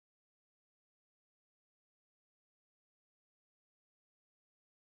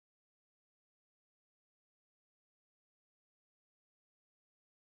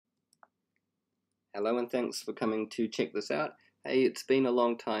Hello and thanks for coming to check this out. Hey, it's been a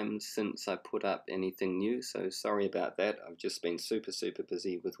long time since I put up anything new, so sorry about that. I've just been super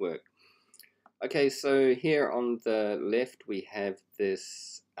busy with work. Okay, so here on the left we have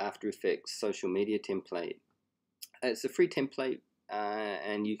this After Effects social media template. It's a free template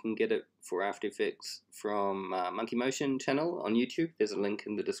and you can get it for After Effects from Monkey Motion channel on YouTube. There's a link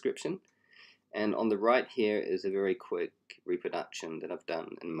in the description. And on the right here is a very quick reproduction that I've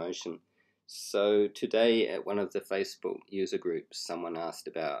done in Motion. So today at one of the Facebook user groups, someone asked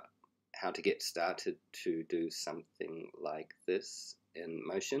about how to get started to do something like this in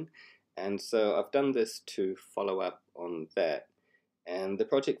Motion. And so I've done this to follow up on that. And the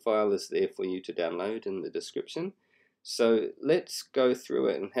project file is there for you to download in the description. So let's go through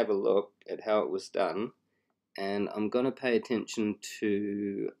it and have a look at how it was done. And I'm going to pay attention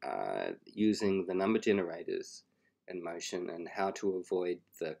to using the number generators in Motion and how to avoid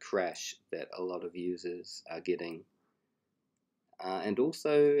the crash that a lot of users are getting. And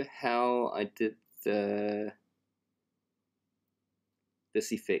also how I did this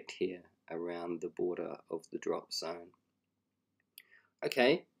effect here around the border of the drop zone.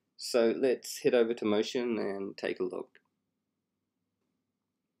 Okay, so let's head over to Motion and take a look.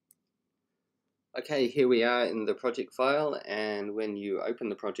 Okay, here we are in the project file, and when you open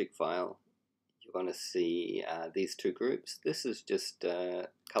the project file, you're going to see these two groups. This is just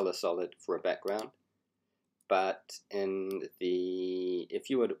color solid for a background, but if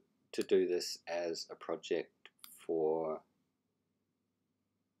you were to do this as a project for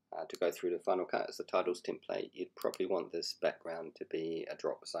to go through the Final Cut as the titles template, you'd probably want this background to be a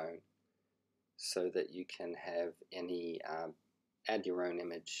drop zone so that you can have any add your own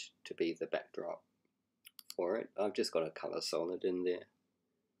image to be the backdrop for it. I've just got a color solid in there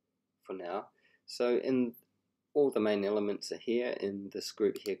for now. So in all the main elements are here in this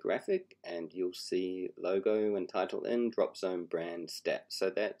group here, graphic, and you'll see logo and title in, drop zone, brand, stat. So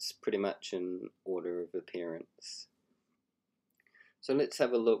that's pretty much in order of appearance. So let's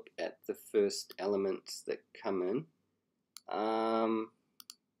have a look at the first elements that come in.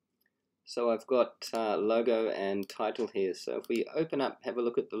 So I've got logo and title here. So if we open up, have a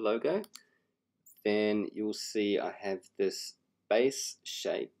look at the logo, then you'll see I have this base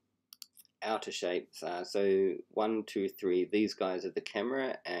shape, outer shapes. So 1, 2, 3, these guys are the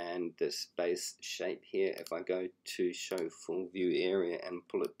camera, and this base shape here, if I go to show full view area and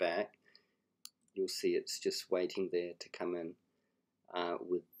pull it back, you'll see it's just waiting there to come in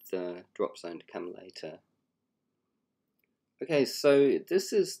with the drop zone to come later. Okay, so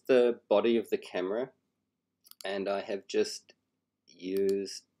this is the body of the camera, and I have just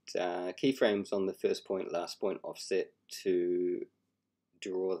used keyframes on the first point, last point offset to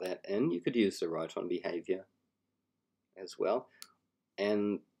draw that in. You could use the right on behavior as well.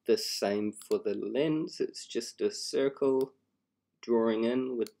 And the same for the lens, it's just a circle drawing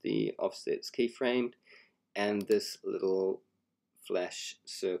in with the offsets keyframed, and this little flash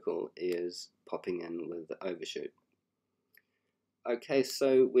circle is popping in with the overshoot. Okay,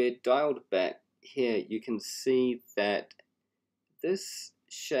 so we're dialed back here. You can see that this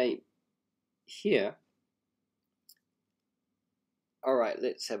shape here, alright,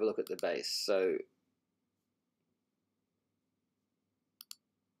 let's have a look at the base. So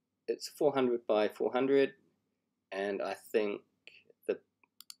it's 400 by 400, and I think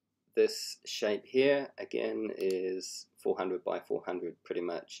this shape here again is 400 by 400 pretty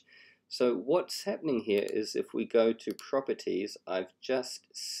much. So what's happening here is if we go to properties, I've just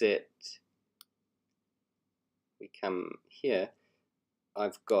set, we come here,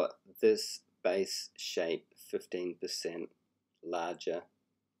 I've got this base shape 15% larger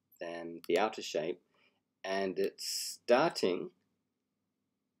than the outer shape, and it's starting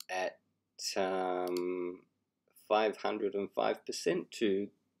at 505% to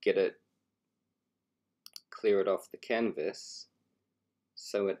get it, clear it off the canvas,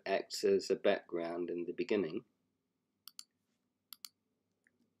 so it acts as a background in the beginning.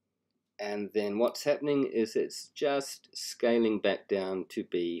 And then what's happening is it's just scaling back down to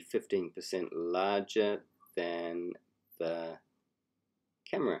be 15% larger than the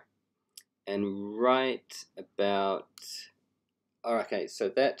camera. And right about, okay, so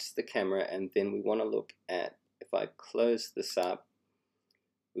that's the camera, and then we want to look at, if I close this up,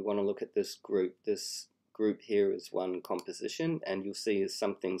 we want to look at this group. This group here is one composition, and you'll see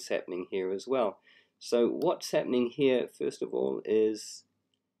something's happening here as well. So what's happening here, first of all, is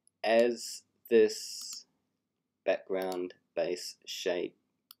as this background base shape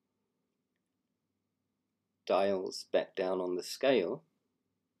dials back down on the scale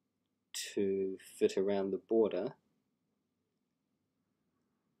to fit around the border,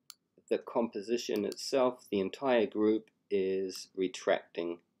 the composition itself, the entire group, is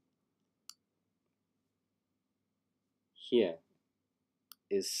retracting. Here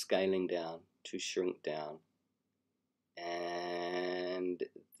is scaling down to shrink down, and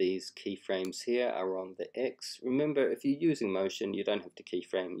these keyframes here are on the X. Remember, if you're using motion, you don't have to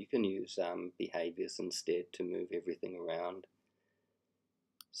keyframe. You can use behaviors instead to move everything around.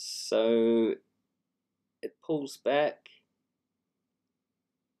 So it pulls back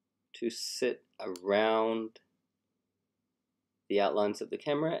to sit around the outlines of the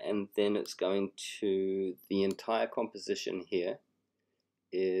camera, and then it's going to, the entire composition here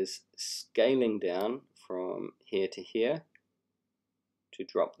is scaling down from here to here to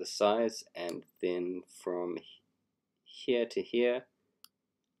drop the size, and then from here to here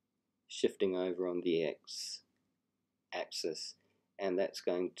shifting over on the X axis, and that's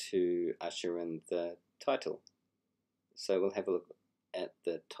going to usher in the title. So we'll have a look at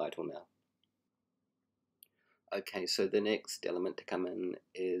the title now. Okay, so the next element to come in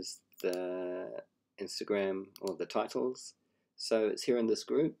is the Instagram, or the titles. So it's here in this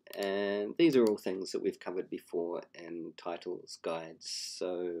group, and these are all things that we've covered before in titles guides,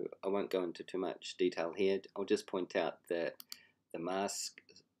 so I won't go into too much detail here. I'll just point out that the mask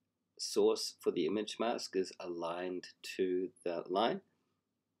source for the image mask is aligned to the line,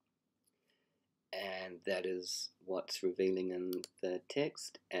 and that is what's revealing in the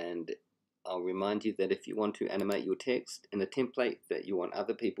text. And I'll remind you that if you want to animate your text in a template that you want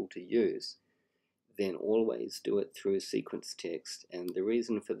other people to use, then always do it through sequence text. And the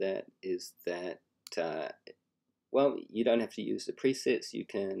reason for that is that, well, you don't have to use the presets. You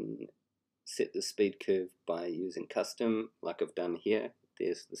can set the speed curve by using custom, like I've done here.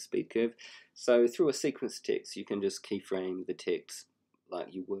 There's the speed curve. So through a sequence text, you can just keyframe the text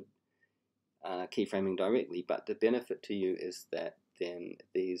like you would keyframing directly. But the benefit to you is that then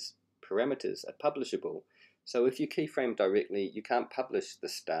these parameters are publishable. So if you keyframe directly, you can't publish the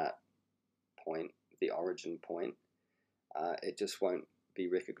start point, the origin point. It just won't be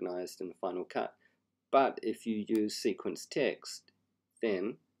recognized in Final Cut. But if you use sequence text,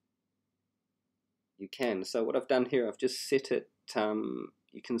 then you can. So what I've done here, I've just set it,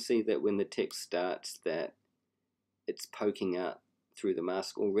 you can see that when the text starts that it's poking out through the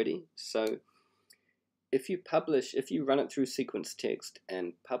mask already. So if you run it through sequence text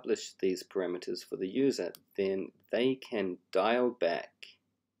and publish these parameters for the user, then they can dial back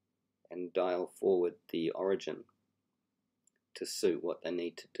and dial forward the origin to suit what they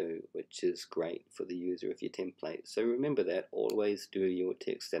need to do, which is great for the user of your template. So remember that, always do your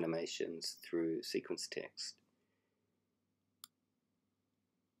text animations through sequence text.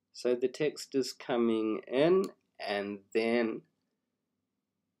 So the text is coming in, and then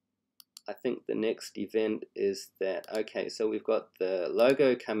I think the next event is that, okay, so we've got the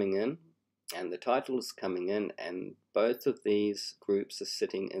logo coming in and the titles coming in, and both of these groups are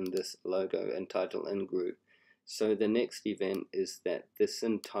sitting in this logo and title in group. So the next event is that this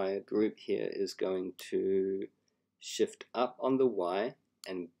entire group here is going to shift up on the Y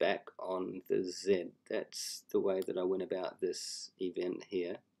and back on the Z. That's the way that I went about this event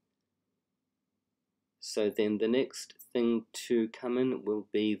here. So then the next thing to come in will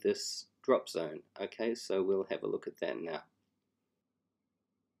be this drop zone. Okay, so we'll have a look at that now.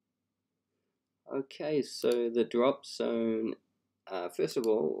 Okay, so the drop zone, first of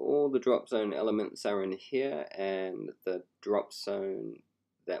all the drop zone elements are in here, and the drop zone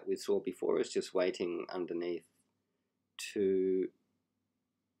that we saw before is just waiting underneath to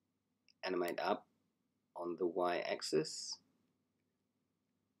animate up on the Y-axis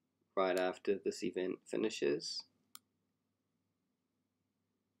right after this event finishes.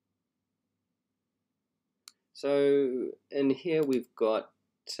 So in here we've got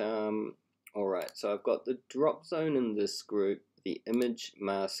alright, so I've got the drop zone in this group. The image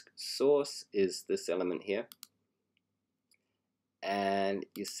mask source is this element here, and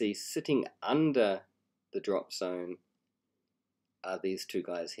you see sitting under the drop zone are these two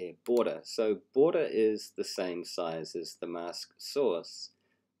guys here, border. So border is the same size as the mask source,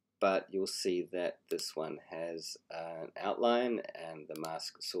 but you'll see that this one has an outline and the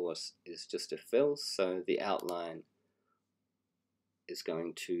mask source is just a fill, so the outline is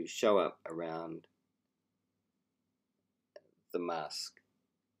going to show up around the mask.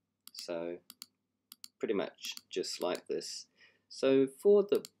 So pretty much just like this. So for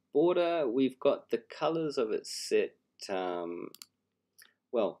the border, we've got the colors of it set,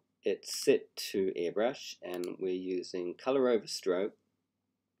 well, it's set to airbrush, and we're using color over stroke.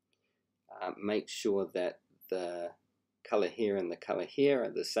 Make sure that the color here and the color here are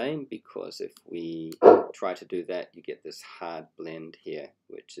the same, because if we try to do that, you get this hard blend here,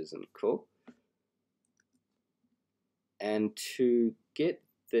 which isn't cool. And to get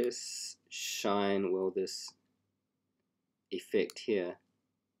this shine, well, this effect here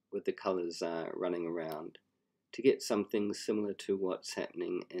with the colors running around, to get something similar to what's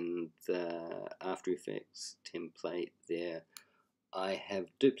happening in the After Effects template there, I have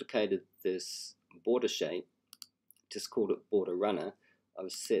duplicated this border shape, just called it border runner.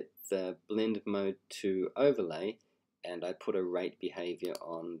 I've set the blend mode to overlay, and I put a rate behavior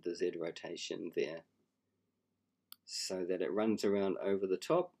on the Z rotation there, so that it runs around over the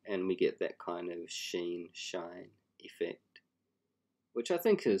top and we get that kind of sheen, shine effect, which I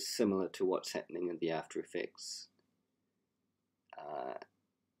think is similar to what's happening in the After Effects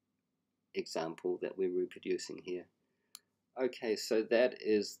example that we're reproducing here. Okay, so that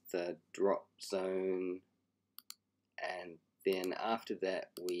is the drop zone, and then after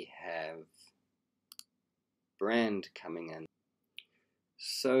that we have brand coming in.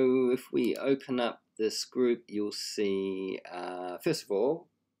 So if we open up this group, you'll see first of all,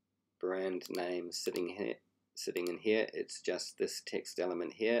 brand name sitting in here. It's just this text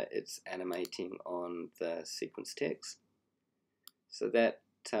element here. It's animating on the sequence text, so that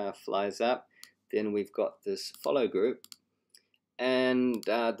flies up. Then we've got this follow group, and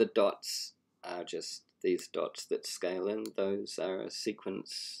the dots are just these dots that scale in. Those are a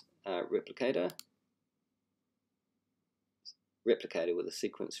sequence replicator with a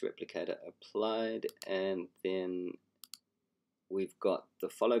sequence replicator applied. And then we've got the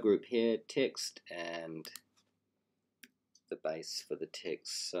follow group here, text, and the base for the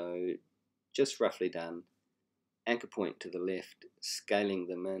text. So just roughly done. Anchor point to the left, scaling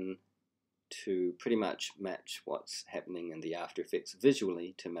them in to pretty much match what's happening in the After Effects,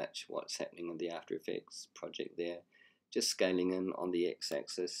 visually to match what's happening in the After Effects project there. Just scaling in on the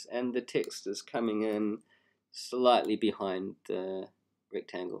x-axis, and the text is coming in slightly behind the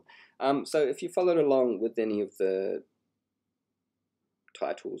rectangle. So if you followed along with any of the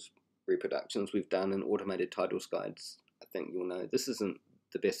titles reproductions we've done in automated titles guides, I think you'll know this isn't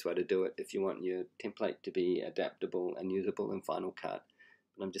the best way to do it if you want your template to be adaptable and usable in Final Cut.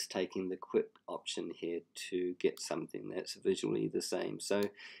 But I'm just taking the quick option here to get something that's visually the same. So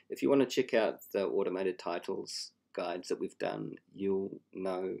if you want to check out the automated titles guides that we've done, you'll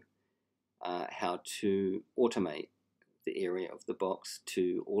know how to automate the area of the box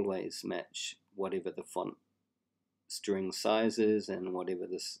to always match whatever the font string size is and whatever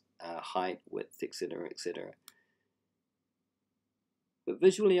this height, width, etc., etc. But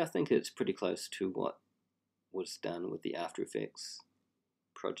visually I think it's pretty close to what was done with the After Effects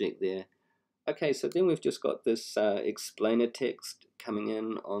project there. Okay, so then we've just got this explainer text coming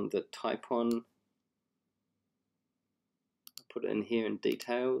in on the type-on. Put it in here in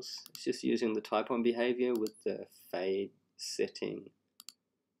details. It's just using the type-on behavior with the fade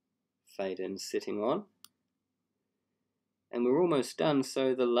in setting on. And we're almost done.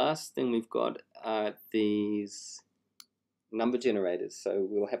 So the last thing we've got are these number generators. So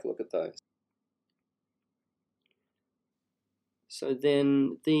we'll have a look at those. So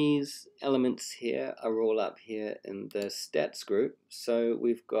then these elements here are all up here in the stats group. So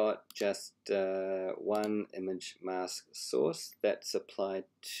we've got just one image mask source that's applied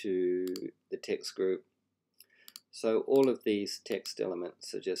to the text group. So all of these text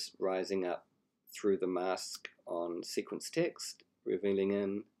elements are just rising up through the mask on sequence text, revealing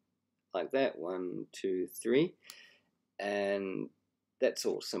in like that, 1, 2, 3. And that's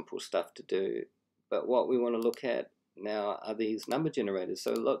all simple stuff to do. But what we want to look at now are these number generators.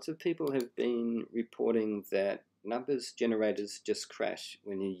 So lots of people have been reporting that numbers generators just crash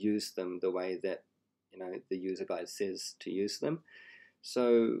when you use them the way that the user guide says to use them.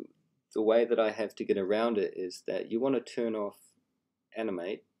 So the way that I have to get around it is that you want to turn off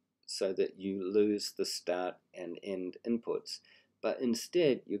animate so that you lose the start and end inputs, but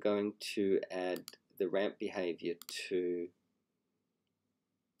instead you're going to add the ramp behavior to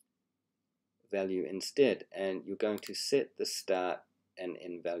value instead, and you're going to set the start and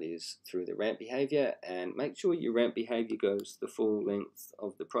end values through the ramp behavior, and make sure your ramp behavior goes the full length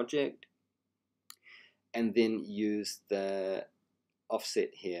of the project, and then use the offset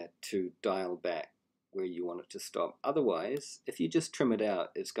here to dial back where you want it to stop. Otherwise, if you just trim it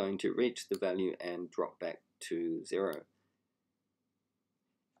out, it's going to reach the value and drop back to 0.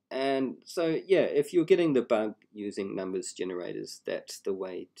 And so yeah, if you're getting the bug using numbers generators, that's the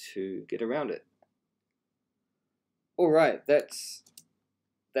way to get around it. Alright, that's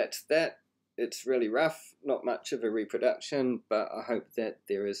that. it's really rough, not much of a reproduction, but I hope that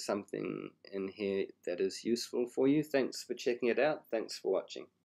there is something in here that is useful for you. Thanks for checking it out. Thanks for watching.